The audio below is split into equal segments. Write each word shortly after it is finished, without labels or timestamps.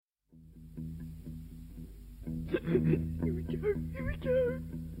Here we go. Here we go.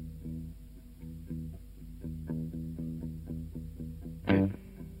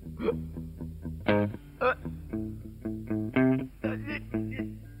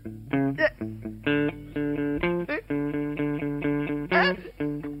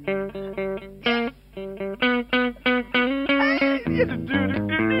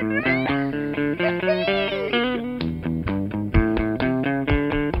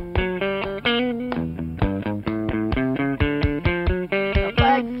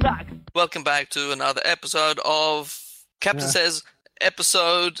 Welcome back to another episode of Captain Says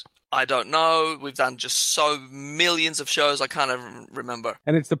episode. I don't know. We've done just so millions of shows. I can't even remember.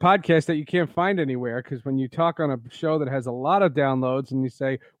 And it's the podcast that you can't find anywhere, because when you talk on a show that has a lot of downloads and you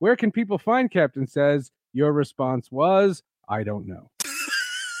say, where can people find Captain Says? Your response was, I don't know.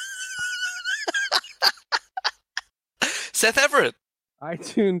 Seth Everett.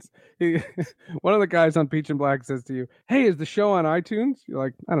 iTunes. One of the guys on Peach and Black says to you, hey, is the show on iTunes? You're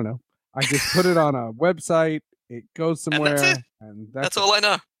like, I don't know. I just put it on a website. It goes somewhere. And that's it. And that's all I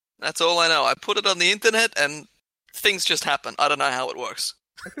know. That's all I know. I put it on the internet and things just happen. I don't know how it works.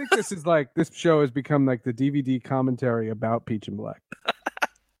 I think this is like, this show has become like the DVD commentary about Peach and Black.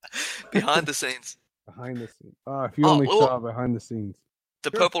 Behind the scenes. Behind the scenes. If you only saw behind the scenes.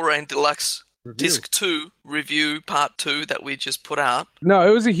 The Purple Rain Deluxe Review. Disc 2 review part 2 that we just put out. No,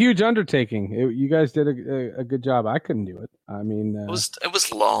 it was a huge undertaking. You guys did a good job. I couldn't do it. I mean, it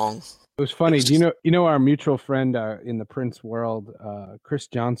was long. It was funny. Do you know our mutual friend in the Prince world, Chris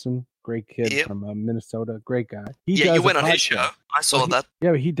Johnson, great kid from Minnesota, great guy. You went on his show. I saw that.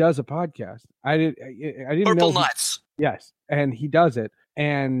 Yeah, but he does a podcast. I didn't Purple know. Nights. Yes, and he does it.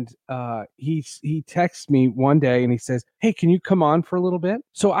 And he texts me one day and he says, hey, can you come on for a little bit?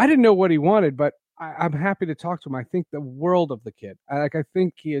 So I didn't know what he wanted, but I'm happy to talk to him. I think the world of the kid. I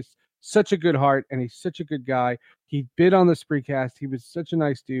think he is such a good heart and he's such a good guy. He bid on the Spreecast. He was such a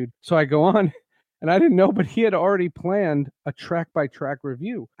nice dude. So I go on and I didn't know, but he had already planned a track by track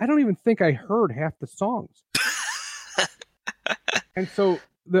review. I don't even think I heard half the songs. And so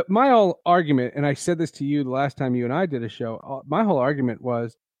my whole argument, and I said this to you the last time you and I did a show, my whole argument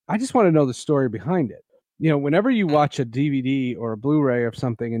was, I just want to know the story behind it. You know, whenever you watch a DVD or a Blu-ray of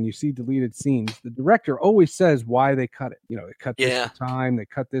something and you see deleted scenes, the director always says why they cut it. You know, they cut this for time, they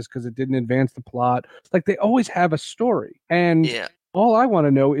cut this because it didn't advance the plot. Like, they always have a story. And all I want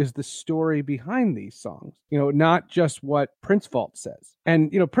to know is the story behind these songs, you know, not just what Prince Vault says.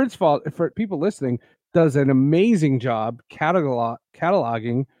 And, you know, Prince Vault, for people listening, does an amazing job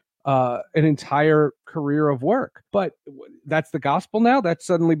cataloging an entire career of work. But that's the gospel now? That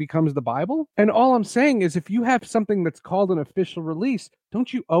suddenly becomes the Bible? And all I'm saying is, if you have something that's called an official release,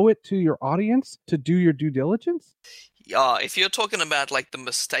 don't you owe it to your audience to do your due diligence? If you're talking about like the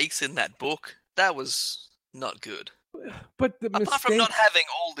mistakes in that book, that was not good. But apart from not having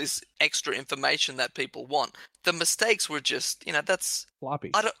all this extra information that people want, the mistakes were just, you know, that's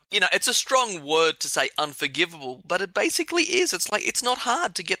floppy. It's a strong word to say unforgivable, but it basically is. It's like, it's not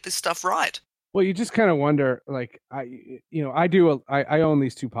hard to get this stuff right. Well, you just kind of wonder, like, I own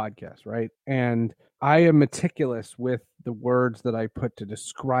these two podcasts, right? And I am meticulous with the words that I put to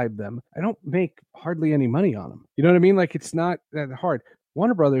describe them. I don't make hardly any money on them. You know what I mean? Like, it's not that hard.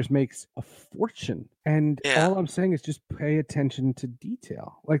 Warner Brothers makes a fortune, and all I'm saying is just pay attention to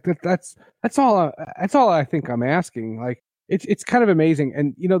detail. Like that's all I think I'm asking. Like, it's kind of amazing.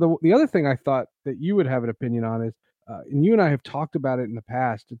 And you know, the other thing I thought that you would have an opinion on is, and you and I have talked about it in the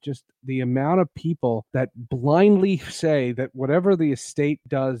past, just the amount of people that blindly say that whatever the estate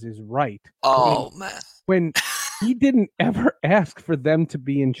does is right. When he didn't ever ask for them to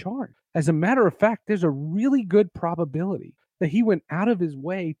be in charge. As a matter of fact, there's a really good probability that he went out of his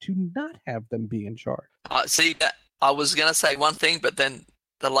way to not have them be in charge. See, I was going to say one thing, but then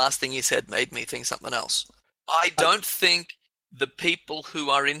the last thing you said made me think something else. I don't think the people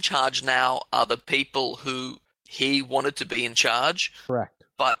who are in charge now are the people who he wanted to be in charge. Correct.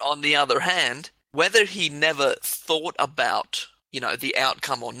 But on the other hand, whether he never thought about, you know, the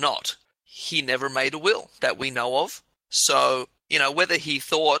outcome or not, he never made a will that we know of. So, you know, whether he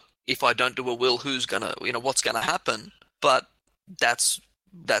thought, if I don't do a will, who's going to, you know, what's going to happen? But that's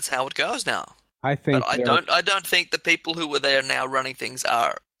how it goes now. I think, but I don't think the people who were there now running things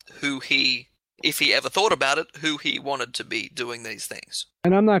are who he, if he ever thought about it, who he wanted to be doing these things.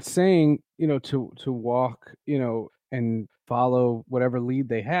 And I'm not saying, you know, to walk, you know, and follow whatever lead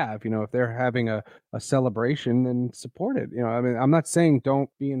they have. You know, if they're having a celebration, then support it. You know, I mean, I'm not saying don't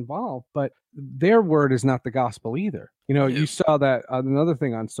be involved, but their word is not the gospel either. You know, you No. saw that another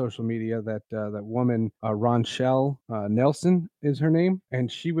thing on social media that that woman, Ronchelle Nelson is her name,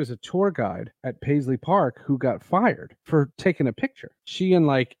 and she was a tour guide at Paisley Park who got fired for taking a picture. She and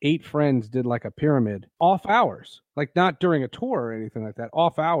like 8 friends did like a pyramid off hours, like not during a tour or anything like that,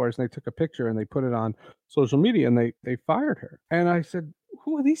 off hours. And they took a picture and they put it on social media, and they fired her. And I said,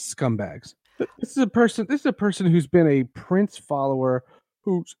 who are these scumbags? This is a person. This is a person who's been a Prince follower,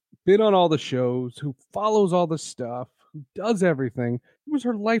 who's been on all the shows, who follows all the stuff, who does everything. It was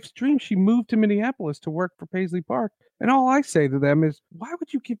her life's dream. She moved to Minneapolis to work for Paisley Park. And all I say to them is, why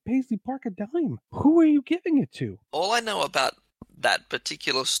would you give Paisley Park a dime? Who are you giving it to? All I know about that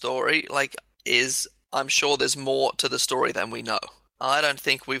particular story, like, is I'm sure there's more to the story than we know. I don't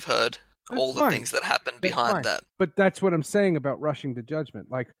think we've heard That's all the fine. things that happened That's behind fine. that. But that's what I'm saying about rushing to judgment.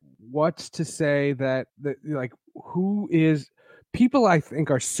 Like, what's to say that like who is people I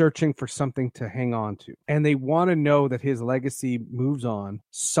think are searching for something to hang on to, and they want to know that his legacy moves on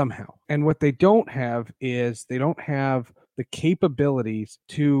somehow. And what they don't have is they don't have the capabilities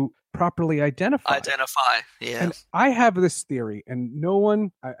to properly identify. Yeah. And I have this theory, and no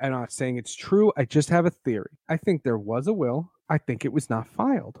one, I'm not saying it's true. I just have a theory. I think there was a will. I think it was not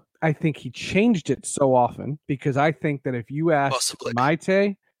filed. I think he changed it so often because I think that if you ask Possibly.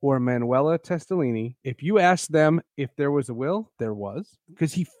 Maite or Manuela Testolini, if you ask them if there was a will, there was,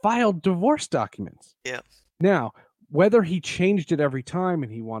 because he filed divorce documents. Yeah. Now, whether he changed it every time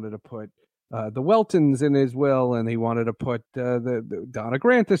and he wanted to put the Weltons in his will, and he wanted to put the Donna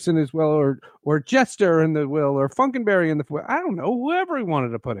Grantis in his will, or Jester in the will, or Funkenberry in the will. I don't know, whoever he wanted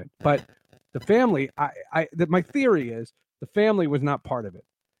to put in. But the family, my theory is the family was not part of it,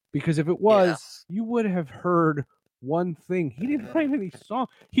 because if it was, you would have heard one thing. He didn't write any song.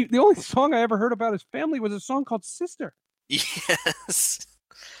 The only song I ever heard about his family was a song called "Sister." Yes.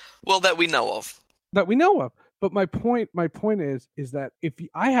 Well, that we know of. That we know of. But my point is that if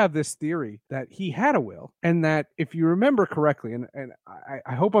I have this theory that he had a will, and that if you remember correctly, and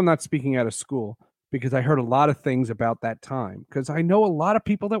I hope I'm not speaking out of school, because I heard a lot of things about that time, because I know a lot of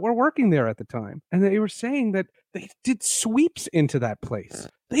people that were working there at the time, and they were saying that they did sweeps into that place.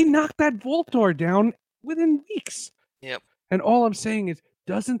 They knocked that vault door down within weeks. Yep. And all I'm saying is,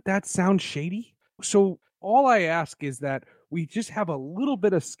 doesn't that sound shady? So all I ask is that we just have a little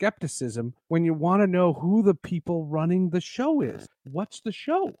bit of skepticism when you want to know who the people running the show is. What's the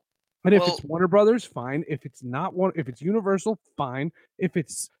show? And if it's Warner Brothers, fine. If it's not one, if it's Universal, fine. If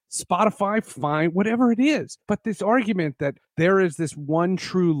it's Spotify, fine. Whatever it is. But this argument that there is this one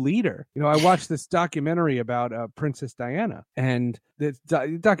true leader. You know, I watched this documentary about Princess Diana, and the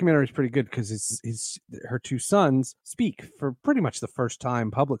documentary is pretty good because her 2 sons speak for pretty much the first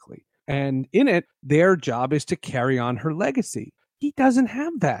time publicly. And in it, their job is to carry on her legacy. He doesn't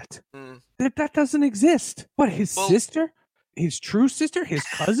have that. That doesn't exist. What, his sister? His true sister? His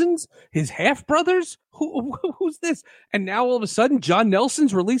cousins? His half-brothers? Who's this? And now all of a sudden, John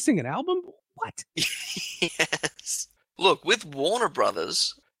Nelson's releasing an album? What? Yes. Look, with Warner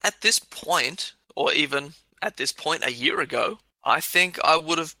Brothers, at this point, or even at this point a year ago, I think I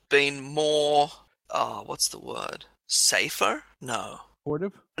would have been more, what's the word? Safer? No.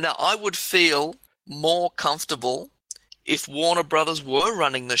 Supportive? Now, I would feel more comfortable if Warner Brothers were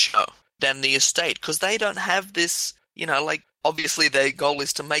running the show than the estate, because they don't have this, you know, like, obviously their goal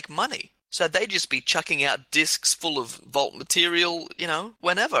is to make money. So they'd just be chucking out discs full of vault material, you know,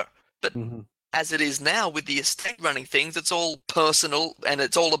 whenever. But as it is now with the estate running things, it's all personal, and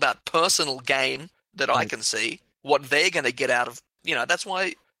it's all about personal gain that I can see, what they're going to get out of, you know, that's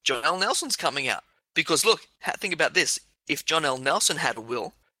why John L. Nelson's coming out. Because look, think about this. If John L. Nelson had a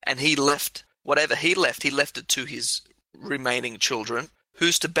will and he left whatever he left it to his remaining children,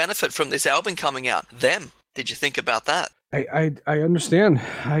 who's to benefit from this album coming out? Them. Did you think about that? I understand.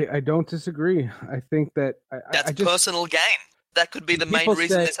 I don't disagree. I think that that's personal gain. That could be the main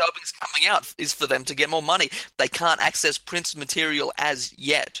reason this album's coming out, is for them to get more money. They can't access Prince material as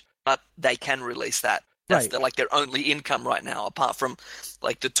yet, but they can release that. That's like their only income right now, apart from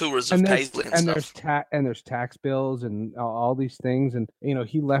like the tours of Paisley and stuff. There's tax bills and all these things, and you know,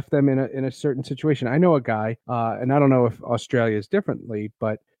 he left them in a certain situation. I know a guy, and I don't know if Australia is differently,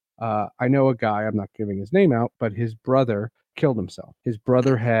 but I know a guy. I'm not giving his name out, but his brother killed himself. His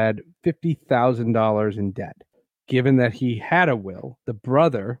brother had $50,000 in debt. Given that he had a will, the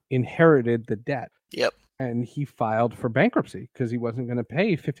brother inherited the debt. Yep. And he filed for bankruptcy because he wasn't going to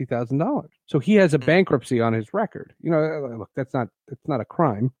pay $50,000. So he has a bankruptcy on his record. You know, look, it's not a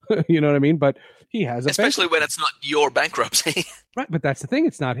crime. You know what I mean? But he has especially when it's not your bankruptcy. Right, but that's the thing.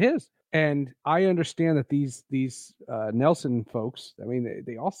 It's not his. And I understand that these Nelson folks, I mean,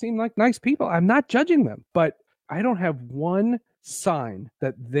 they all seem like nice people. I'm not judging them, but I don't have one sign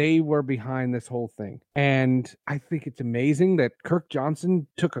that they were behind this whole thing. And I think it's amazing that Kirk Johnson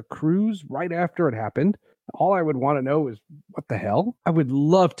took a cruise right after it happened. All I would want to know is what the hell? I would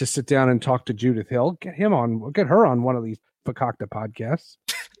love to sit down and talk to Judith Hill, get her on one of these Fakakta podcasts.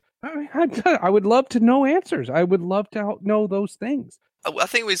 I mean, I would love to know answers. I would love to know those things. I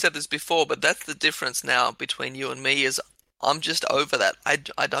think we said this before, but that's the difference now between you and me is I'm just over that.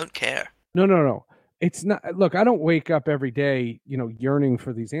 I don't care. No. It's not. Look, I don't wake up every day, yearning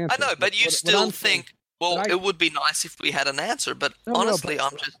for these I answers. know, but you still think, well, it would be nice if we had an answer. But honestly,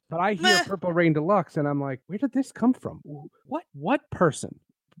 I'm just. But I hear Meh. Purple Rain Deluxe, and I'm like, where did this come from? What person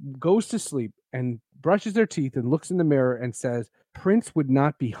goes to sleep and brushes their teeth and looks in the mirror and says, Prince would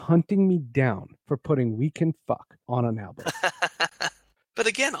not be hunting me down for putting "We Can Fuck" on an album? But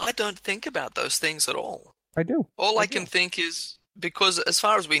again, I don't think about those things at all. I do. All I can think is because, as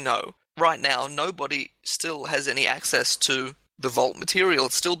far as we know, right now, nobody still has any access to the vault material.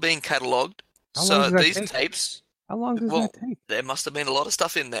 It's still being catalogued. So these tapes. How long does that take? There must have been a lot of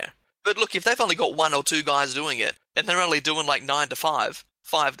stuff in there. But look, if they've only got one or two guys doing it, and they're only doing like 9 to 5,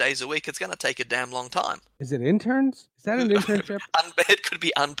 5 days a week, it's going to take a damn long time. Is it interns? Is that an internship? It could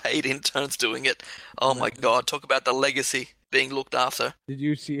be unpaid interns doing it. Oh my God, talk about the legacy being looked after. Did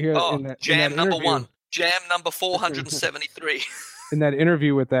you see here Jam number 1, Jam number 473. In that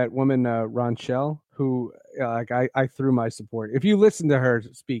interview with that woman, Ronchelle, who I threw my support. If you listen to her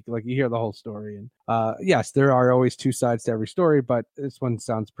speak, like you hear the whole story. And yes, there are always two sides to every story, but this one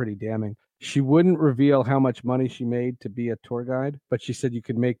sounds pretty damning. She wouldn't reveal how much money she made to be a tour guide, but she said you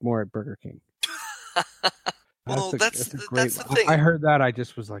could make more at Burger King. Well, that's the thing. I heard that. I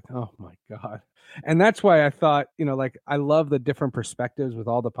just was like, oh my God. And that's why I thought, I love the different perspectives with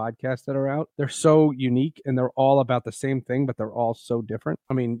all the podcasts that are out. They're so unique and they're all about the same thing, but they're all so different.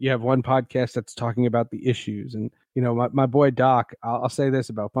 I mean, you have one podcast that's talking about the issues. And, my boy Doc, I'll say this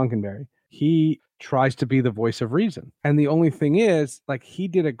about Funkenberry. He tries to be the voice of reason. And the only thing is, he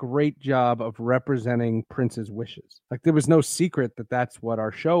did a great job of representing Prince's wishes. There was no secret that that's what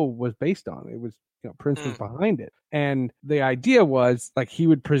our show was based on. It was, Prince was behind it. And the idea was he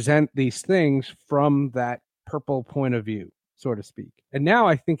would present these things from that purple point of view, so to speak. And now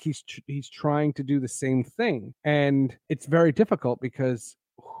I think he's trying to do the same thing. And it's very difficult because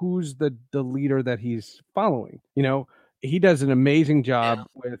who's the leader that he's following? He does an amazing job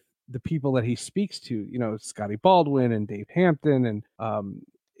with the people that he speaks to, Scotty Baldwin and Dave Hampton. And,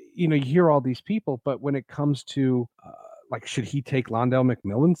 you hear all these people, but when it comes to, should he take Londell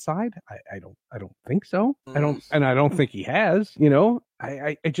McMillan's side? I don't think so. I don't think he has.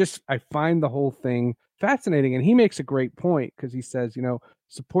 I find the whole thing fascinating, and he makes a great point because he says,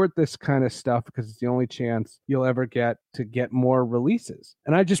 support this kind of stuff because it's the only chance you'll ever get to get more releases.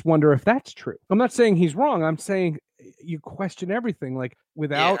 And I just wonder if that's true. I'm not saying he's wrong. I'm saying you question everything,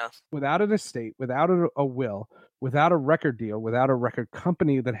 without an estate, without a will, without a record deal, without a record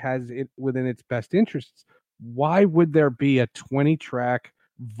company that has it within its best interests. Why would there be a 20-track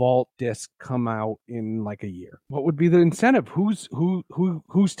vault disc come out in a year? What would be the incentive? Who's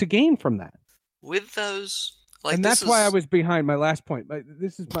to gain from that? With those, and that's why I was behind my last point.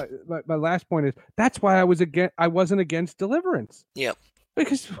 This is my last point is that's why I wasn't against Deliverance. Yep.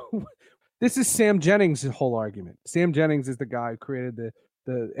 Because this is Sam Jennings' whole argument. Sam Jennings is the guy who created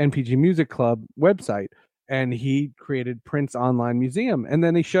the NPG Music Club website. And he created Prince Online Museum, and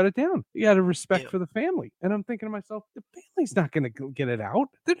then he shut it down. He had a respect for the family, and I'm thinking to myself, the family's not going to get it out.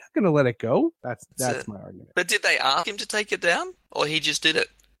 They're not going to let it go. That's my argument. But did they ask him to take it down, or he just did it?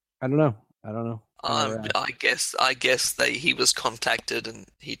 I don't know. I guess he was contacted and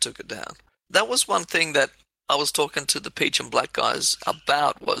he took it down. That was one thing that I was talking to the Peach and Black guys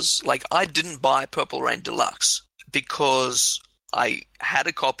about. Was I didn't buy Purple Rain Deluxe because I had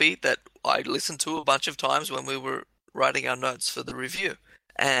a copy that I listened to a bunch of times when we were writing our notes for the review.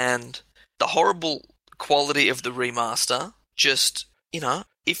 And the horrible quality of the remaster, just,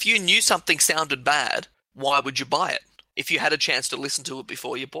 if you knew something sounded bad, why would you buy it? If you had a chance to listen to it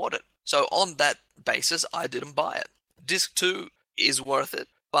before you bought it. So on that basis, I didn't buy it. Disc 2 is worth it,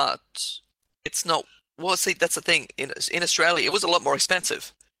 but it's not... Well, see, that's the thing. In Australia, it was a lot more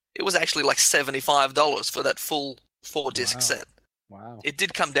expensive. It was actually $75 for that full 4-disc set. Wow. It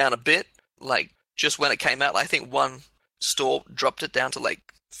did come down a bit, just when it came out. I think one store dropped it down to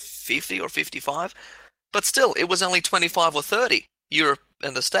 50 or 55. But still, it was only 25 or 30, Europe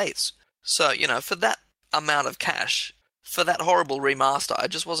and the States. So, for that amount of cash, for that horrible remaster, I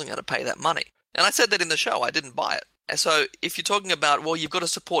just wasn't going to pay that money. And I said that in the show, I didn't buy it. And so if you're talking about, well, you've got to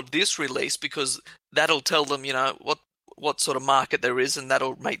support this release because that'll tell them, what sort of market there is, and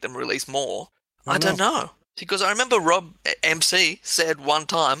that'll make them release more. I I don't don't know. know. Because I remember Rob MC said one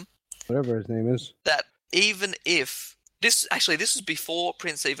time Whatever his name is. that even if this was before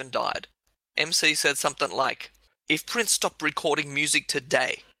Prince even died. MC said something like, if Prince stopped recording music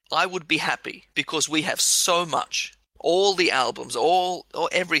today, I would be happy because we have so much. All the albums, all or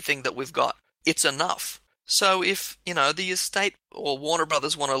everything that we've got, it's enough. So if, the estate or Warner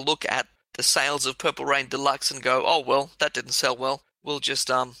Brothers want to look at the sales of Purple Rain Deluxe and go, oh well, that didn't sell well, we'll just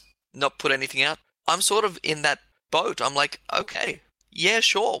not put anything out. I'm sort of in that boat. I'm like, okay, yeah,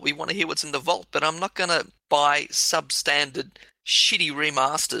 sure, we want to hear what's in the vault, but I'm not gonna buy substandard, shitty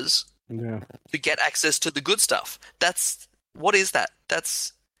remasters Yeah. to get access to the good stuff. What is that?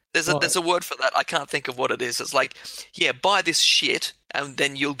 There's a word for that. I can't think of what it is. It's like, yeah, buy this shit and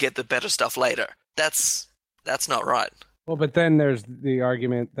then you'll get the better stuff later. That's not right. Well, but then there's the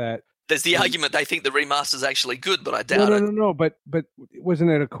argument that There's the argument they think the remaster's actually good, but I doubt it. no. But wasn't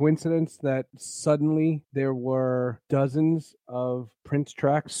it a coincidence that suddenly there were dozens of Prince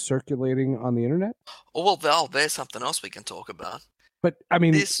tracks circulating on the internet? Oh, well, there's something else we can talk about. But I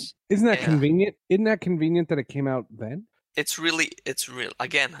mean, This, isn't that yeah. convenient? Isn't that convenient that it came out then? It's real.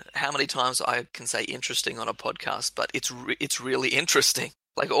 Again, how many times I can say interesting on a podcast, but it's really interesting.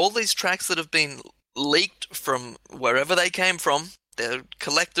 Like all these tracks that have been leaked from wherever they came from, they're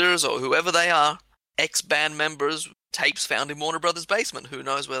collectors or whoever they are, ex-band members, tapes found in Warner Brothers' basement, who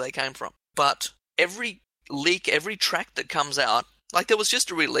knows where they came from. But every leak, every track that comes out, like there was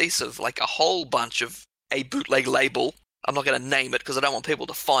just a release of like a whole bunch of a bootleg label. I'm not going to name it because I don't want people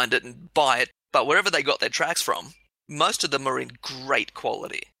to find it and buy it, but wherever they got their tracks from, most of them are in great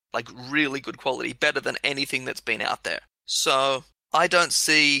quality, like really good quality, better than anything that's been out there. So I don't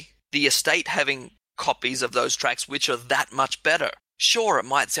see the estate having copies of those tracks which are that much better. Sure, it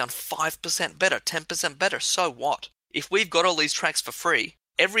might sound 5% better, 10% better, so what? If we've got all these tracks for free,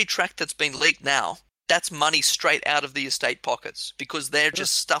 every track that's been leaked now, that's money straight out of the estate pockets because they're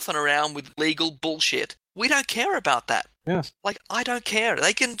just stuffing around with legal bullshit. We don't care about that. Yeah. Like, I don't care.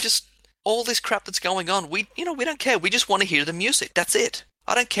 They can just... all this crap that's going on, we don't care. We just want to hear the music. That's it.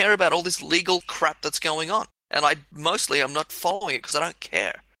 I don't care about all this legal crap that's going on. And I'm not following it because I don't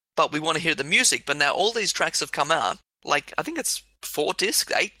care. But we want to hear the music. But now all these tracks have come out. Like, I think it's 4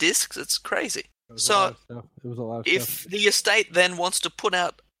 discs, 8 discs. It's crazy. It was a lot of stuff. If the estate then wants to put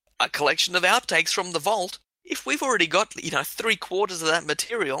out a collection of outtakes from the vault, if we've already got, 3/4 of that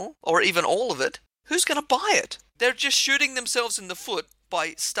material, or even all of it, who's going to buy it? They're just shooting themselves in the foot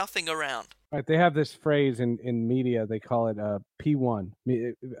by stuffing around. Right, they have this phrase in media. They call it a P1.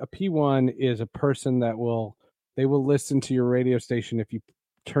 A P1 is a person that will listen to your radio station if you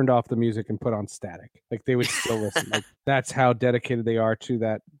turned off the music and put on static. Like they would still listen. Like that's how dedicated they are to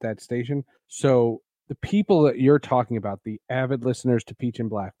that station. So the people that you're talking about, the avid listeners to Peach and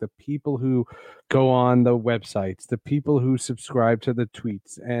Black, the people who go on the websites, the people who subscribe to the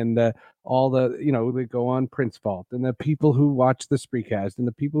tweets, and all the, they go on Prince Vault, and the people who watch the Spreecast, and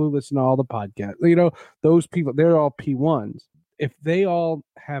the people who listen to all the podcasts, those people, they're all P1s. If they all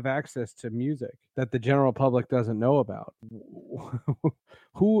have access to music that the general public doesn't know about,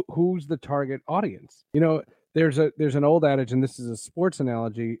 who's the target audience? There's an old adage, and this is a sports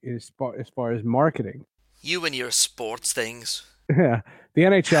analogy as far as marketing. You and your sports things. Yeah, the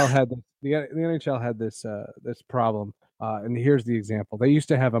NHL had this problem, and here's the example. They used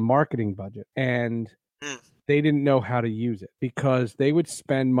to have a marketing budget, and they didn't know how to use it because they would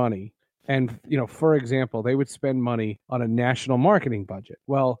spend money, and for example, they would spend money on a national marketing budget.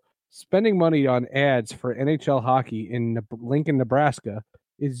 Well, spending money on ads for NHL hockey in Lincoln, Nebraska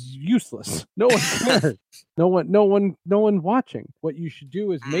is useless. No one cares. No one watching. What you should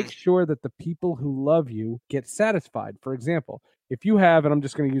do is make sure that the people who love you get satisfied. For example, if you have, and I'm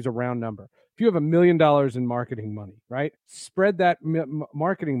just going to use a round number, if you have $1 million in marketing money, right? Spread that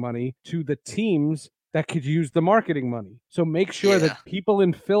marketing money to the teams that could use the marketing money. So make sure that people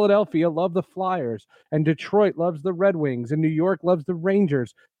in Philadelphia love the Flyers, and Detroit loves the Red Wings, and New York loves the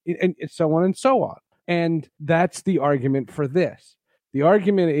Rangers, and so on and so on. And that's the argument for this. The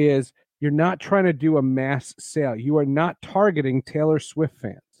argument is you're not trying to do a mass sale. You are not targeting Taylor Swift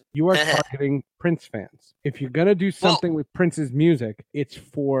fans. You are targeting Prince fans. If you're going to do something with Prince's music, it's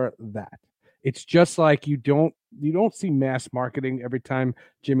for that. It's just like you don't see mass marketing every time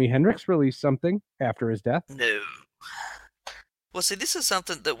Jimi Hendrix released something after his death. No. Well, see, this is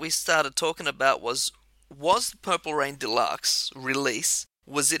something that we started talking about was the Purple Rain Deluxe release,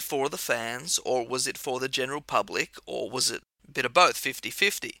 was it for the fans, or was it for the general public, or was it a bit of both,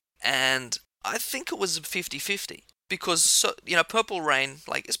 50-50? And I think it was 50-50. because Purple Rain,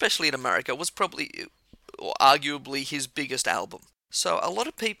 like especially in America, was probably or arguably his biggest album. So a lot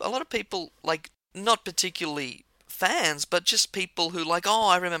of people like not particularly fans, but just people who like, oh,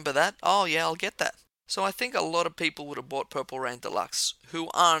 I remember that. Oh yeah, I'll get that. So I think a lot of people would have bought Purple Rain Deluxe who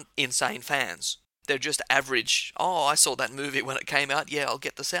aren't insane fans. They're just average. Oh, I saw that movie when it came out. Yeah, I'll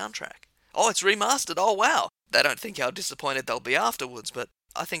get the soundtrack. Oh, it's remastered. Oh, wow. They don't think how disappointed they'll be afterwards, but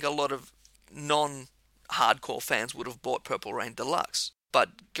I think a lot of non-hardcore fans would have bought Purple Rain Deluxe.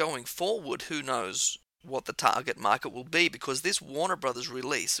 But going forward, who knows what the target market will be, because this Warner Brothers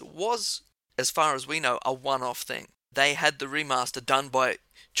release was, as far as we know, a one-off thing. They had the remaster done by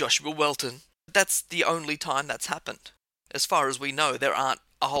Joshua Welton. That's the only time that's happened. As far as we know, there aren't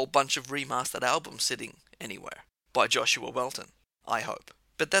a whole bunch of remastered albums sitting anywhere by Joshua Welton, I hope.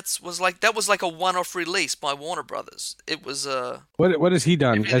 But that was like a one-off release by Warner Brothers. It was What has he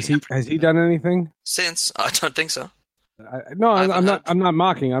done? Has he done anything since? I don't think so. No, I'm not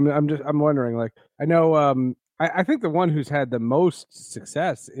mocking. I'm wondering. Like, I know. I think the one who's had the most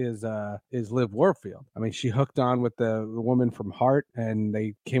success is Liv Warfield. I mean, she hooked on with the woman from Heart, and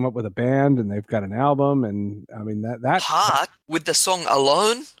they came up with a band, and they've got an album, and I mean that Heart with the song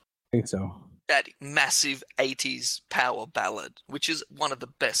Alone. I think so. That massive 80s power ballad, which is one of the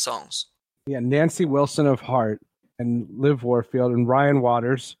best songs. Yeah, Nancy Wilson of Heart and Liv Warfield and Ryan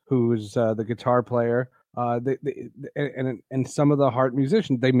Waters, who's the guitar player. And some of the Heart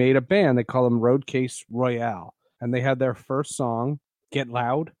musicians, they made a band. They call them Roadcase Royale, and they had their first song, "Get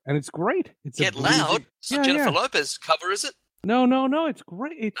Loud," and it's great. It's Get Loud. So Jennifer Lopez cover, is it? No. It's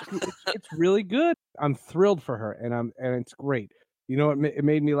great. It's really good. I'm thrilled for her, and it's great. You know, it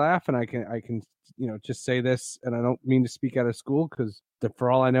made me laugh, and I can just say this, and I don't mean to speak out of school because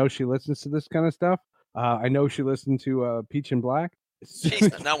for all I know, she listens to this kind of stuff. I know she listened to Peach and Black.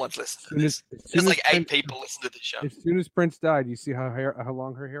 Jeez, no one's listening to this. There's like 8 people listen to this show. As soon as Prince died, you see how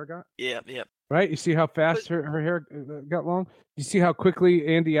long her hair got? Yeah. Right? You see how fast her hair got long? You see how quickly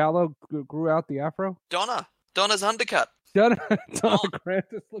Andy Allo grew out the afro? Donna's undercut. Donna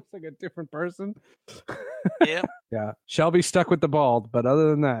Grantis looks like a different person. Yeah. Yeah. Shelby stuck with the bald, but other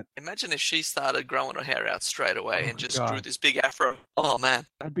than that. Imagine if she started growing her hair out straight away and just grew this big afro. Oh, man.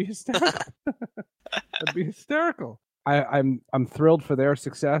 That'd be hysterical. That'd be hysterical. I'm thrilled for their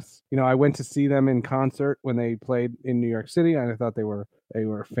success. You know, I went to see them in concert when they played in New York City, and I thought they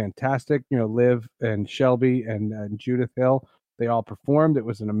were fantastic. You know, Liv and Shelby and Judith Hill, they all performed. It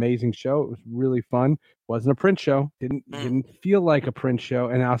was an amazing show. It was really fun. Wasn't a Prince show. Didn't feel like a Prince show.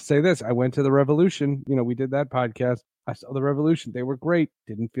 And I'll say this: I went to the Revolution. You know, we did that podcast. I saw the Revolution. They were great.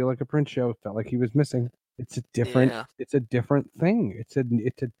 Didn't feel like a Prince show. It felt like he was missing. It's a different. Yeah. It's a different thing. It's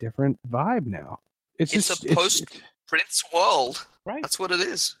a different vibe now. It's a post-Prince world. Right. That's what it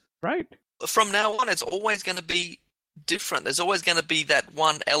is. Right. From now on, it's always going to be different. There's always going to be that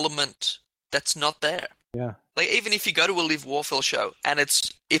one element that's not there. Yeah. Like, even if you go to a Liv Warfield show and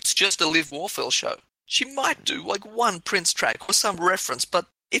it's just a Liv Warfield show, she might do like one Prince track or some reference, but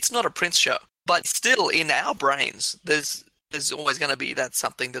it's not a Prince show. But still, in our brains, there's always going to be that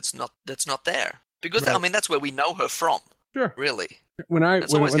something that's not there. Because, right. I mean, that's where we know her from. Sure. Really.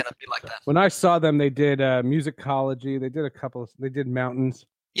 It's always going to be like that. When I saw them, they did musicology. They did they did mountains.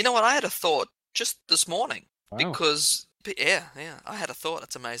 You know what? I had a thought just this morning. Wow. Because, yeah, I had a thought.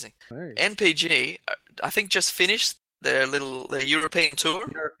 It's amazing. Hey. NPG, I think, just finished their European tour,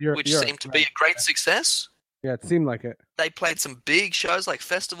 which seemed to be a great success. Yeah, it seemed like it. They played some big shows like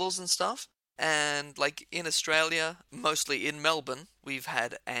festivals and stuff. And like in Australia, mostly in Melbourne, we've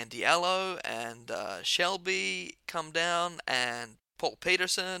had Andy Allo and Shelby come down, and Paul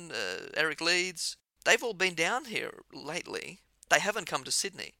Peterson, Eric Leeds. They've all been down here lately. They haven't come to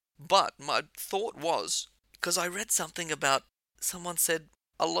Sydney. But my thought was, because I read something about, someone said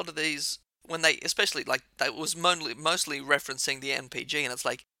a lot of these, when they, especially like, they was mostly referencing the NPG, and it's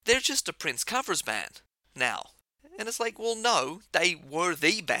like, they're just a Prince covers band now. And it's like, well, no, they were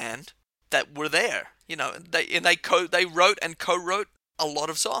the band that were there, you know. They wrote and co-wrote a lot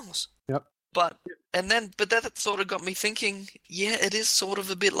of songs. Yep. But that sort of got me thinking. Yeah, it is sort of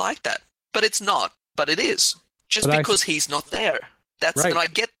a bit like that, but it's not. But it is because he's not there. That's right. And I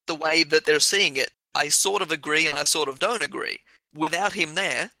get the way that they're seeing it. I sort of agree, and I sort of don't agree. Without him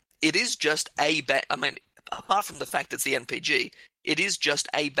there, it is just a band. I mean, apart from the fact it's the NPG, it is just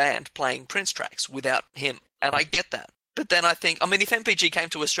a band playing Prince tracks without him, and I get that. But then I think, I mean, if MPG came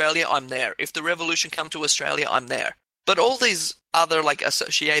to Australia, I'm there. If the Revolution come to Australia, I'm there. But all these other, like,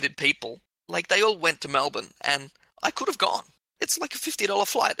 associated people, like, they all went to Melbourne, and I could have gone. It's like a $50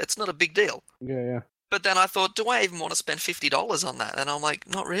 flight. It's not a big deal. Yeah. But then I thought, do I even want to spend $50 on that? And I'm like,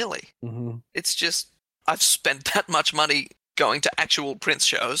 not really. Mm-hmm. It's just, I've spent that much money going to actual Prince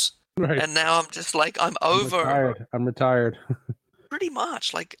shows, Right. and now I'm just like I'm I'm over retired. I'm retired. pretty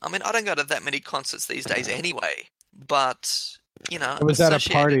much. Like, I mean, I don't go to that many concerts these days anyway, but I was at a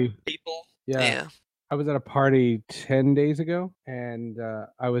associating party. people, Yeah. yeah. I was at a party 10 days ago, and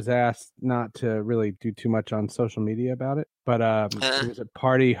I was asked not to really do too much on social media about it. But it Uh, was a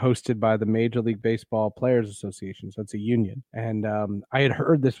party hosted by the Major League Baseball Players Association, so it's a union. And I had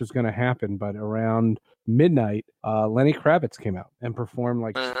heard this was going to happen, but around midnight, Lenny Kravitz came out and performed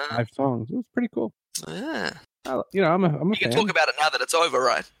like uh, 5 songs. It was pretty cool. yeah. I'm a You can talk fan. about it now that it's over,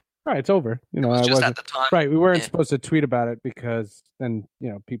 right? All right, it's over. It was I just at wasn't the time. right. We weren't Yeah, supposed to tweet about it because then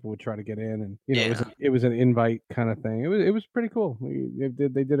people would try to get in, and yeah. it was an invite kind of thing. It was pretty cool. They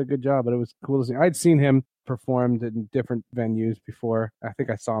did a good job, but it was cool to see. I'd seen him performed in different venues before. I think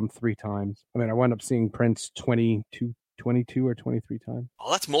I saw him 3 times. I mean, I wound up seeing Prince 22 or 23 times.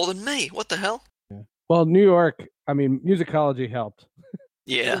 Oh, that's more than me. What the hell? Yeah. Well, New York. I mean, musicology helped.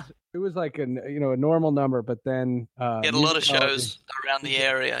 Yeah. It was like a normal number, but then He had a lot of musicology. shows around the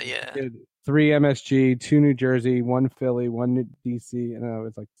area. Yeah. Did 3 MSG, 2 New Jersey, 1 Philly, DC, and it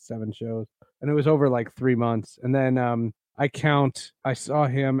was like 7 shows, and it was over like 3 months. And then I saw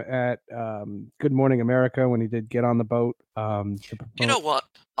him at Good Morning America when he did Get on the Boat to You know promote. what?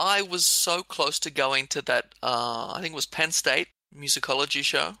 I was so close to going to that. I think it was Penn State musicology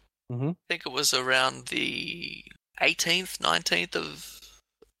show. Hmm. I think it was around the 18th, 19th of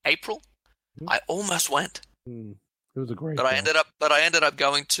April. I almost went, It was a great but I show. ended up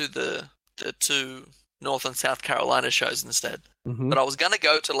going to the two North and South Carolina shows instead. Hmm. But I was gonna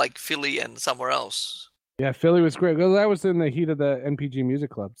go to like Philly and somewhere else. Yeah, Philly was great. Well, that was in the heat of the NPG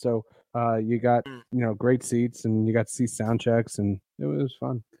Music Club, so you got Mm. great seats, and you got to see sound checks, and it was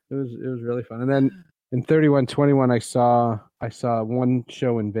fun. It was really fun. And then in 3121, I saw one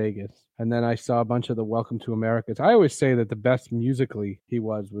show in Vegas, and then I saw a bunch of the Welcome to Americas. I always say that the best musically he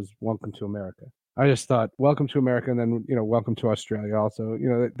was Welcome to America. I just thought Welcome to America, and then Welcome to Australia. Also,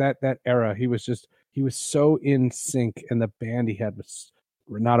 that era, he was so in sync, and the band he had was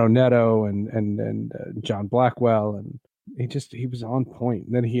Renato Neto and John Blackwell, and he was on point.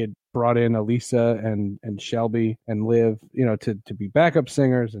 And then he had brought in Elisa and Shelby and Liv, to be backup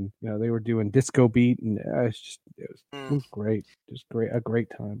singers, and they were doing disco beat, and it Mm. was great, just a great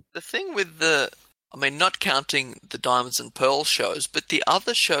time. The thing with I mean, not counting the Diamonds and Pearls shows, but the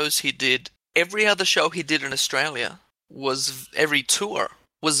other shows he did, every other show he did in Australia every tour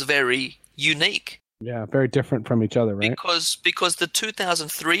was very unique. Yeah, very different from each other, right? Because the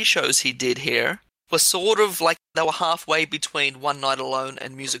 2003 shows he did here were sort of like they were halfway between One Night Alone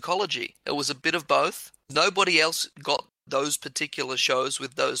and musicology. It was a bit of both. Nobody else got those particular shows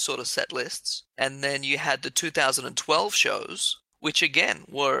with those sort of set lists. And then you had the 2012 shows, which again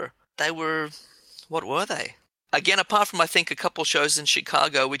what were they? Again, apart from I think a couple shows in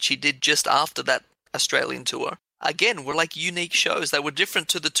Chicago, which he did just after that Australian tour, again, were like unique shows. They were different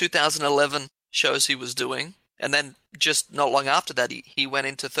to the 2011 shows he was doing. And then just not long after that, he went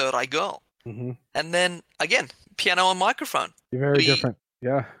into Third Eye Girl. Mm-hmm. And then, again, piano and microphone. You're very different.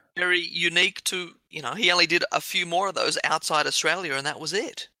 Yeah. Very unique to, he only did a few more of those outside Australia, and that was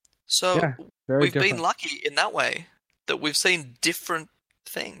it. So Yeah, very we've different. been lucky in that way that we've seen different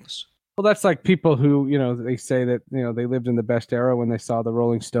things. Well, that's like people who, they say that, they lived in the best era when they saw the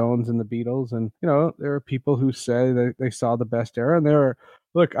Rolling Stones and the Beatles. And, there are people who say that they saw the best era. And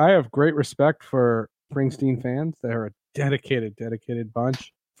look, I have great respect for Springsteen fans. They're a dedicated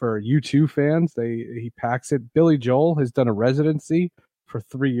bunch. For U2 fans, he packs it. Billy Joel has done a residency for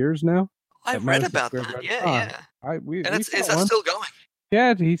 3 years now I at read Madison about Square that. Garden. Yeah. We And is saw that one. still going?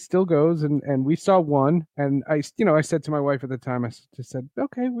 Yeah, he still goes, and we saw one, and I said to my wife at the time, I just said,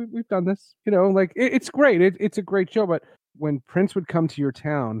 okay, we've done this, like it's great, it's a great show, but when Prince would come to your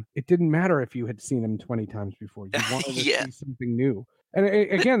town, it didn't matter if you had seen him 20 times before. You wanted to Yeah. see something new, and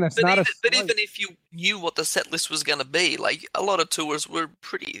again, that's not But even if you knew what the set list was going to be, like a lot of tours were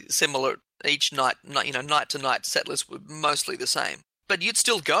pretty similar each night. Night to night set lists were mostly the same. But you'd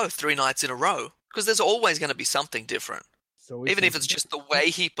still go 3 nights in a row because there's always going to be something different. Even if it's just the way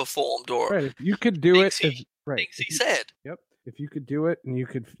he performed or right. If you could do it, things he said. Yep. If you could do it and you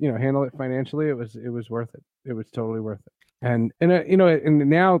could, handle it financially, it was worth it. It was totally worth it. And and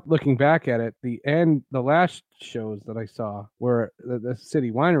now looking back at it, the last shows that I saw were the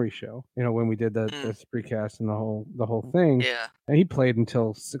City Winery show. When we did the Spreecast and the whole thing. Yeah. And he played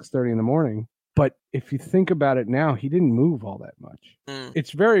until 6:30 in the morning. But if you think about it now, he didn't move all that much.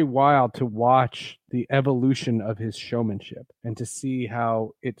 It's very wild to watch the evolution of his showmanship and to see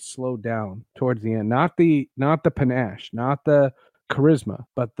how it slowed down towards the end. Not the panache, not the charisma,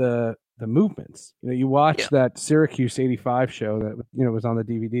 but the the movements. You watch Yeah. that Syracuse '85 show that was on the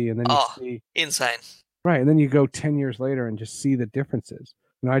DVD, and then you Oh, see insane. right, and then you go 10 years later and just see the differences.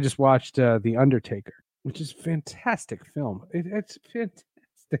 I just watched The Undertaker, which is a fantastic film. It's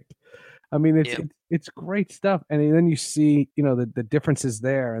fantastic. I mean, it's Yeah. it's it's great stuff, and then you see the differences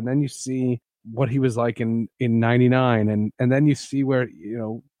there, and then you see what he was like in '99, and then you see where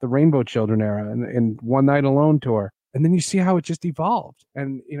the Rainbow Children era and One Night Alone tour, and then you see how it just evolved,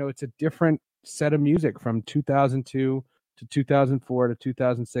 and it's a different set of music from 2002 to 2004 to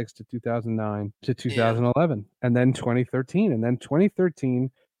 2006 to 2009 to Yeah. 2011, and then 2013, and then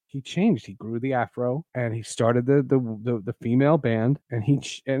 2013 he changed. He grew the afro, and he started the female band, and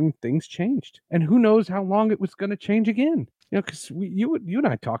things changed. And who knows how long it was going to change again? Because you and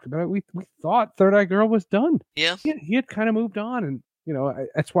I talked about it. We thought Third Eye Girl was done. Yeah. He had kind of moved on, and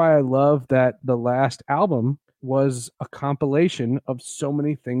that's why I love that the last album was a compilation of so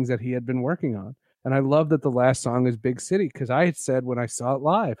many things that he had been working on. And I love that the last song is Big City, because I had said when I saw it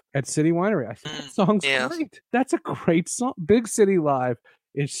live at City Winery, I said, that song's Yeah. great. That's a great song. Big City Live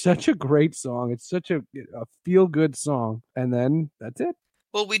is such a great song. It's such a feel-good song. And then that's it.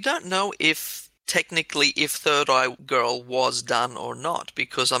 Well, we don't know if Third Eye Girl was done or not,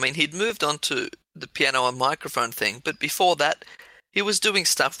 because I mean he'd moved on to the piano and microphone thing, but before that he was doing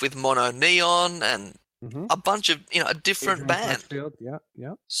stuff with Mono Neon and a bunch of a different band.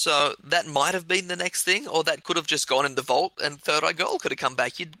 Yeah. So that might have been the next thing, or that could have just gone in the vault and Third Eye Girl could have come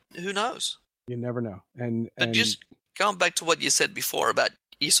back. Who knows? You never know. But just going back to what you said before about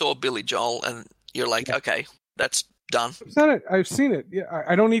you saw Billy Joel and you're like, okay, that's done. I've seen it. Yeah,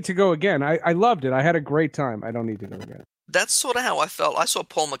 I don't need to go again. I loved it. I had a great time. I don't need to go again. That's sort of how I felt. I saw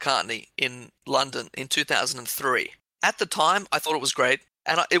Paul McCartney in London in 2003. At the time, I thought it was great,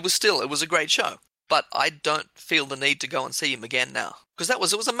 and it was a great show. But I don't feel the need to go and see him again now, because it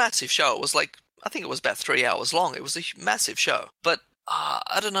was a massive show. It was like, I think it was about 3 hours long. It was a massive show. But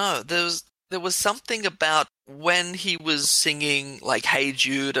I don't know. There was something about when he was singing like Hey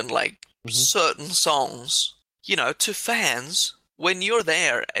Jude and like certain songs, to fans, when you're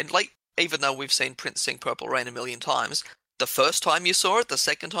there, and like, even though we've seen Prince sing Purple Rain a million times, the first time you saw it, the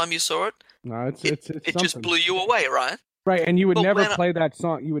second time you saw it, no, it just blew you away, right? Right, and you would never play that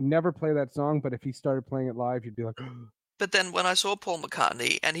song. You would never play that song, but if he started playing it live, you'd be like, But then when I saw Paul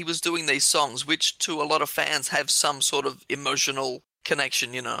McCartney and he was doing these songs, which to a lot of fans have some sort of emotional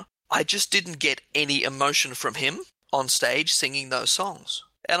connection, I just didn't get any emotion from him on stage singing those songs.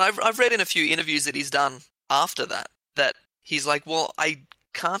 And I've read in a few interviews that he's done after that he's like, well, I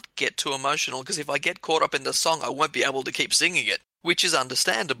can't get too emotional because if I get caught up in the song, I won't be able to keep singing it, which is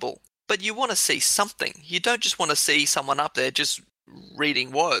understandable. But you want to see something. You don't just want to see someone up there just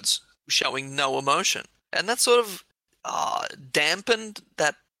reading words, showing no emotion. And that sort of dampened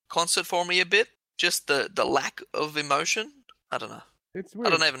that concert for me a bit. Just the lack of emotion. I don't know. It's weird. I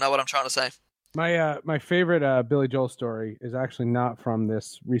don't even know what I'm trying to say. My favorite Billy Joel story is actually not from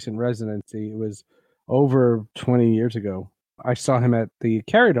this recent residency. It was over 20 years ago. I saw him at the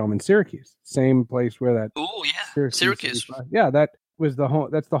Carrier Dome in Syracuse, same place where that. Oh yeah, Syracuse. Yeah, that was the home.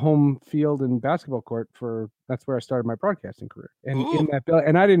 That's the home field and basketball court for. That's where I started my broadcasting career. And in that building,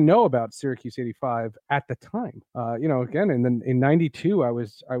 and I didn't know about Syracuse '85 at the time. Again, and then in '92, I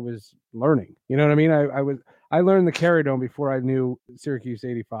was learning. You know what I mean? I learned the Carrier Dome before I knew Syracuse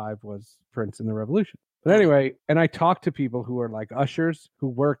 '85 was Prince and the Revolution. But anyway, and I talked to people who are like ushers who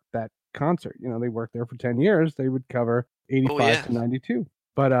worked that concert. They worked there for 10 years. They would cover 85 to 92.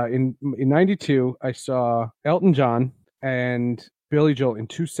 But in 92, I saw Elton John and Billy Joel in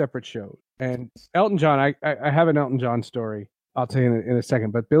two separate shows. And Elton John, I have an Elton John story. I'll tell you in a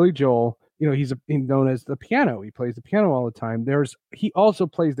second. But Billy Joel, he's known as the piano. He plays the piano all the time. He also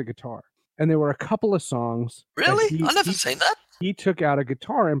plays the guitar. And there were a couple of songs. Really? I've never seen that. He took out a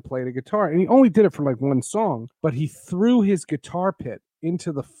guitar and played a guitar. And he only did it for like one song. But he threw his guitar pit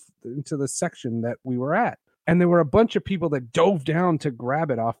into the section that we were at. And there were a bunch of people that dove down to grab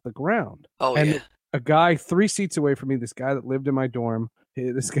it off the ground. Oh, and yeah. A guy 3 seats away from me, this guy that lived in my dorm,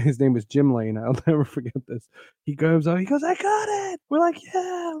 this guy's name was Jim Lane. I'll never forget this. He goes, I got it. We're like,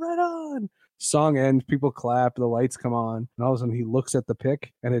 yeah, right on. Song ends, people clap, the lights come on. And all of a sudden he looks at the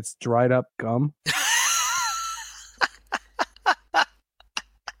pick and it's dried up gum.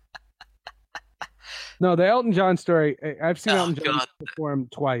 No, the Elton John story, I've seen Elton John perform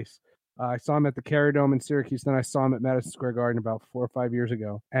twice. I saw him at the Carrier Dome in Syracuse. Then I saw him at Madison Square Garden about 4 or 5 years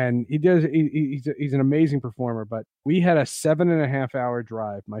ago. And he's an amazing performer. But we had a 7.5-hour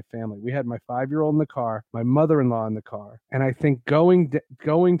drive, my family. We had my 5-year-old in the car, my mother-in-law in the car. And I think going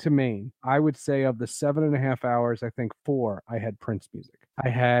to Maine, I would say of the 7.5 hours, I think 4, I had Prince music. I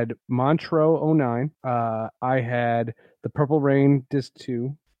had Montreux '09. I had the Purple Rain Disc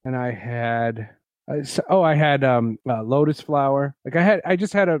 2, and I had I had Lotus Flower. Like I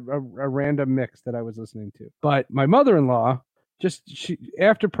just had a random mix that I was listening to. But my mother-in-law just she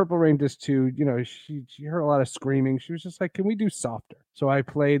after Purple Rain Disc 2, she heard a lot of screaming. She was just like, "Can we do softer?" So I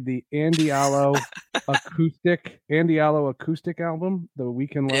played the Andy Allo acoustic album, The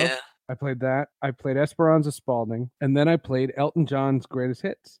Weekend Love. Yeah. I played that. I played Esperanza Spalding, and then I played Elton John's greatest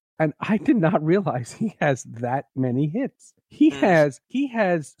hits. And I did not realize he has that many hits. He has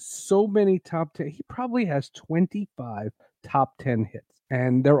so many top 10. He probably has 25 top 10 hits,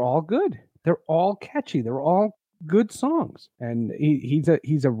 and they're all good. They're all catchy. They're all good songs. And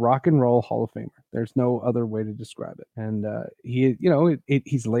he's a rock and roll Hall of Famer. There's no other way to describe it. And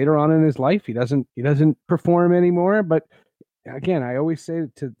he's later on in his life. He doesn't perform anymore, but again, I always say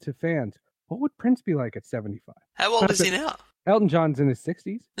to fans, what would Prince be like at 75? How old is he now? Elton John's in his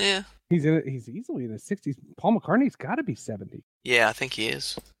 60s. Yeah. He's easily in his 60s. Paul McCartney's got to be 70. Yeah, I think he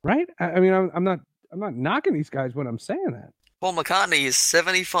is. Right? I mean, I'm not knocking these guys when I'm saying that. Paul McCartney is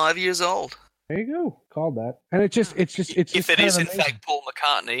 75 years old. There you go. Called that. And it's just if it is in amazing. fact Paul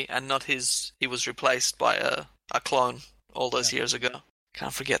McCartney and not he was replaced by a clone all those years ago.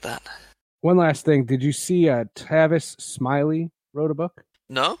 Can't forget that. One last thing. Did you see Tavis Smiley wrote a book?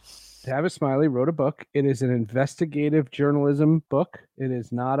 No? Tavis Smiley wrote a book. It is an investigative journalism book. It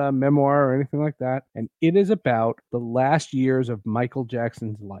is not a memoir or anything like that. And it is about the last years of Michael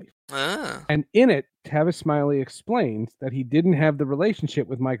Jackson's life. Ah. And in it, Tavis Smiley explains that he didn't have the relationship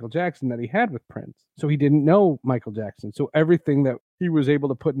with Michael Jackson that he had with Prince. So he didn't know Michael Jackson. So everything that he was able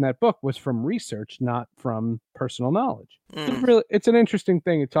to put in that book was from research, not from personal knowledge. It's an interesting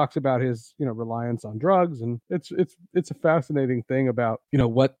thing. It talks about his, reliance on drugs, and it's a fascinating thing about,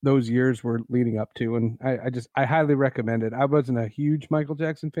 what those years were leading up to. And I highly recommend it. I wasn't a huge Michael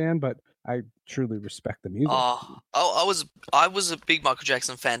Jackson fan, but I truly respect the music. I was a big Michael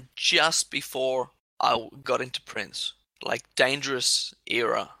Jackson fan just before I got into Prince. Like Dangerous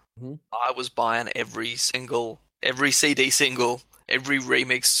era. Mm-hmm. I was buying every CD single, every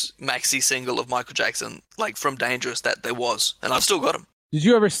remix maxi single of Michael Jackson, like from Dangerous that there was, and I've still got them. Did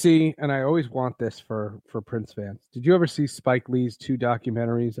you ever see, and I always want this for Prince fans, did you ever see Spike Lee's 2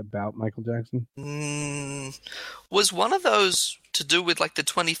 documentaries about Michael Jackson? Was one of those to do with like the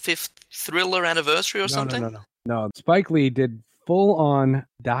 25th Thriller anniversary or something? No, Spike Lee did full-on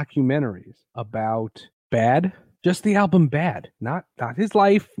documentaries about Bad. Just the album Bad. Not his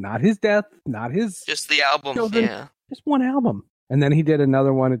life, not his death, not his... Just the album, children. Yeah. Just one album. And then he did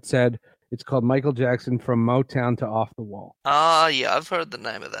another one. It's called Michael Jackson From Motown to Off the Wall. Yeah, I've heard the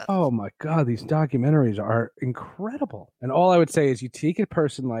name of that. Oh my God, these documentaries are incredible. And all I would say is you take a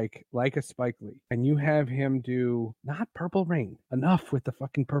person like a Spike Lee and you have him do not Purple Rain. Enough with the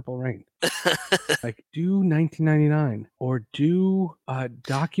fucking Purple Rain. Like do 1999 or do a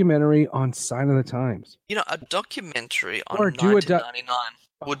documentary on Sign of the Times. A documentary on 1999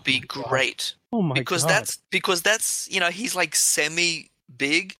 would be great. Oh my God. Because that's he's like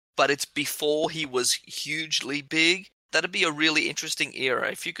semi-big, but it's before he was hugely big. That'd be a really interesting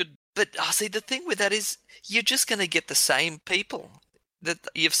era if you could. But see, the thing with that is you're just going to get the same people that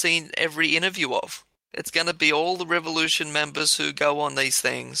you've seen every interview of. It's going to be all the Revolution members who go on these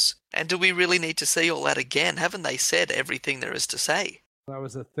things. And do we really need to see all that again? Haven't they said everything there is to say? That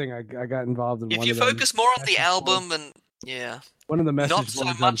was the thing. I got involved in. If you focus more on the album and one of the messages,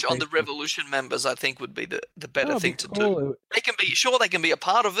 not so much on the Revolution members, I think would be the better thing to do. They can be a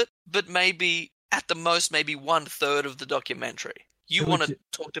part of it, but maybe at the most, maybe 1/3 of the documentary. You want to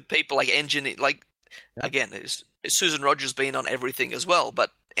talk to people like engineer, again, Susan Rogers being on everything as well,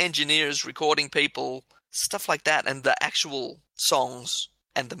 but engineers, recording people, stuff like that, and the actual songs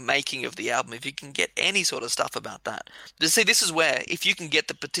and the making of the album, if you can get any sort of stuff about that. But see, this is where, if you can get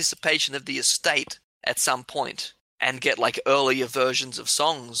the participation of the estate at some point and get like earlier versions of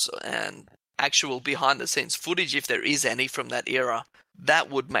songs and actual behind-the-scenes footage, if there is any from that era, that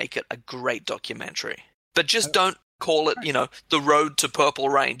would make it a great documentary. But just don't call it, The Road to Purple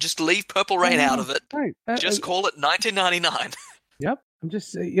Rain. Just leave Purple Rain out of it. Right. Just call it 1999. Yep. I'm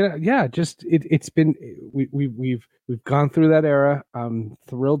just, it's been, we've gone through that era. I'm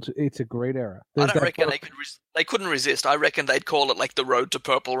thrilled. It's a great era. I don't reckon they couldn't resist. I reckon they'd call it like The Road to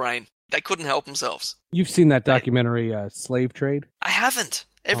Purple Rain. They couldn't help themselves. You've seen that documentary, Slave Trade? I haven't.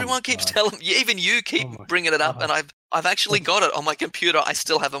 Everyone keeps telling me, even you keep bringing it up, and I've actually got it on my computer. I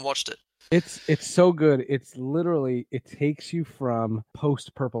still haven't watched it. It's so good. It's literally, it takes you from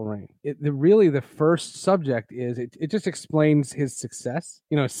post Purple Rain. The first subject is it just explains his success.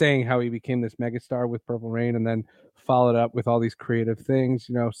 Saying how he became this megastar with Purple Rain, and then followed up with all these creative things,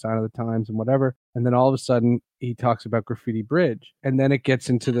 Sign of the Times and whatever. And then all of a sudden he talks about Graffiti Bridge. And then it gets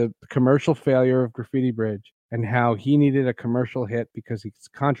into the commercial failure of Graffiti Bridge and how he needed a commercial hit because his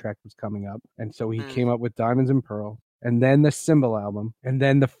contract was coming up. And so he came up with Diamonds and Pearl, and then the Symbol album, and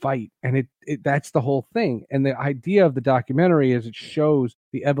then the fight. And that's the whole thing. And the idea of the documentary is it shows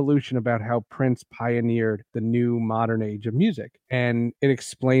the evolution about how Prince pioneered the new modern age of music. And it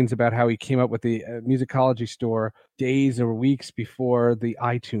explains about how he came up with the musicology store days or weeks before the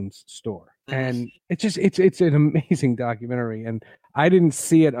iTunes store. And it's an amazing documentary. And I didn't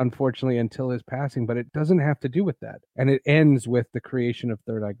see it, unfortunately, until his passing, but it doesn't have to do with that. And it ends with the creation of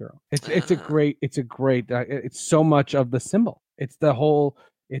Third Eye Girl. It's so much of the Symbol. It's the whole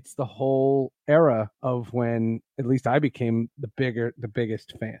era of when at least I became the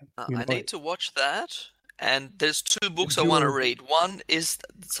biggest fan. I need to watch that. And there's two books I want to read. One is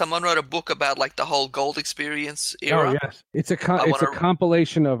someone wrote a book about like the whole gold experience era. Oh yes, it's a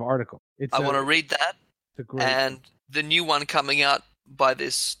compilation of articles. I want to read that. And the new one coming out by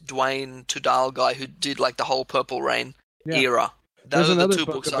this Dwayne Tudal guy who did like the whole Purple Rain era. Those are the two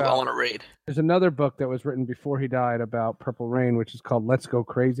books I want to read. There's another book that was written before he died about Purple Rain, which is called Let's Go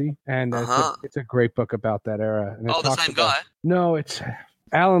Crazy. And it's a great book about that era. And the same guy? No, it's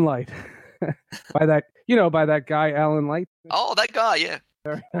Alan Light. by that guy, Alan Light. Oh, that guy, yeah.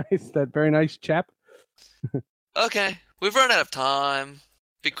 Very nice. That very nice chap. Okay. We've run out of time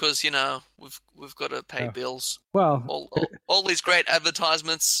because, we've got to pay bills. Well, all these great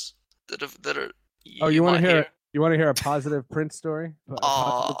advertisements that are you want to hear? You want to hear a positive Prince story? No,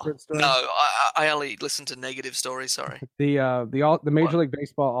 I only listen to negative stories. Sorry. The Major League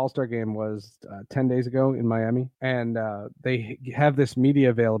Baseball All-Star Game was 10 days ago in Miami, and they have this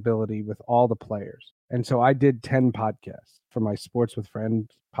media availability with all the players. And so I did 10 podcasts for my Sports with Friends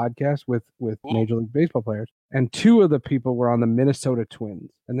podcast with Major League Baseball players. And two of the people were on the Minnesota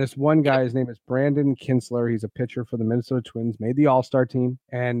Twins. And this one guy, his name is Brandon Kinsler. He's a pitcher for the Minnesota Twins, made the All-Star team.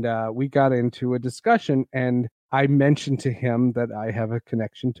 And we got into a discussion, and I mentioned to him that I have a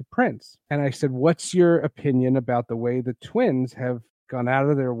connection to Prince. And I said, what's your opinion about the way the Twins have gone out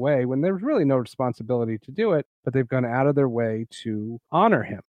of their way when there's really no responsibility to do it, but they've gone out of their way to honor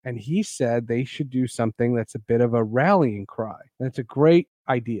him? And he said they should do something that's a bit of a rallying cry. And it's a great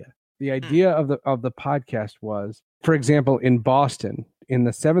idea. The idea of the podcast was, for example, in Boston, in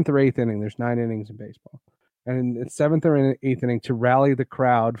the 7th or 8th inning, there's 9 innings in baseball. And in the 7th or 8th inning, to rally the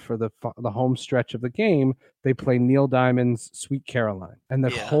crowd for the home stretch of the game, they play Neil Diamond's Sweet Caroline. And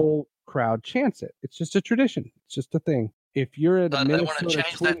the whole crowd chants it. It's just a tradition. It's just a thing. If you're at a Minnesota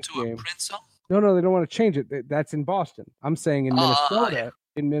Twins game, a Prince song? No, they don't want to change it. That's in Boston. I'm saying in Minnesota.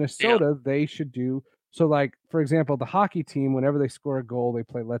 In Minnesota, they should do so. Like, for example, the hockey team, whenever they score a goal, they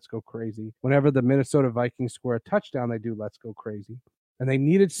play Let's Go Crazy. Whenever the Minnesota Vikings score a touchdown, they do Let's Go Crazy. And they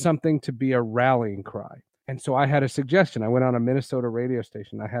needed something to be a rallying cry. And so I had a suggestion. I went on a Minnesota radio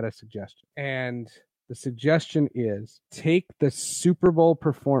station. I had a suggestion. And the suggestion is take the Super Bowl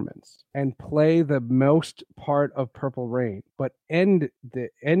performance and play the most part of Purple Rain, but end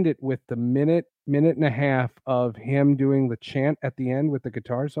it with the minute and a half of him doing the chant at the end with the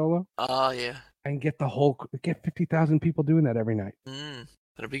guitar solo. Oh, yeah. And get 50,000 people doing that every night.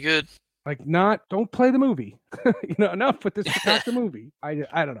 That'll be good. Like, don't play the movie. Enough with this about the movie. I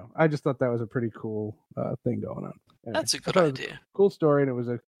don't know. I just thought that was a pretty cool thing going on. Anyway, that's a good idea. Cool story, and it was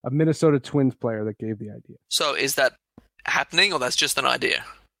a Minnesota Twins player that gave the idea. So is that happening, or that's just an idea?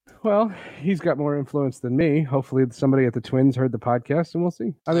 Well, he's got more influence than me. Hopefully somebody at the Twins heard the podcast, and we'll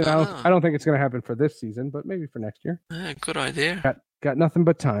see. I mean, I don't think it's going to happen for this season, but maybe for next year. Good idea. Got nothing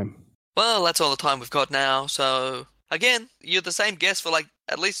but time. Well, that's all the time we've got now. So, again, you're the same guest for like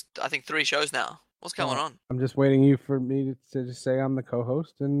at least, I think, 3 shows now. What's going on? I'm just waiting for me to just say I'm the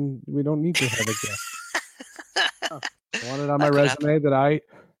co-host, and we don't need to have a guest. I want it on my resume that I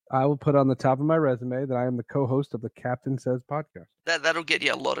will put on the top of my resume that I am the co-host of the Captain Says podcast. That'll get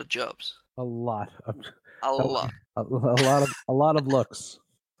you a lot of jobs. A lot of looks.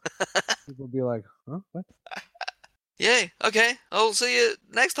 People will be like, huh? What? Yay. Okay. I'll see you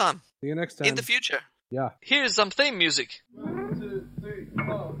next time. See you next time. In the future. Yeah. Here's some theme music. 1, 2, 3,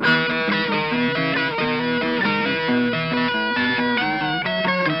 4.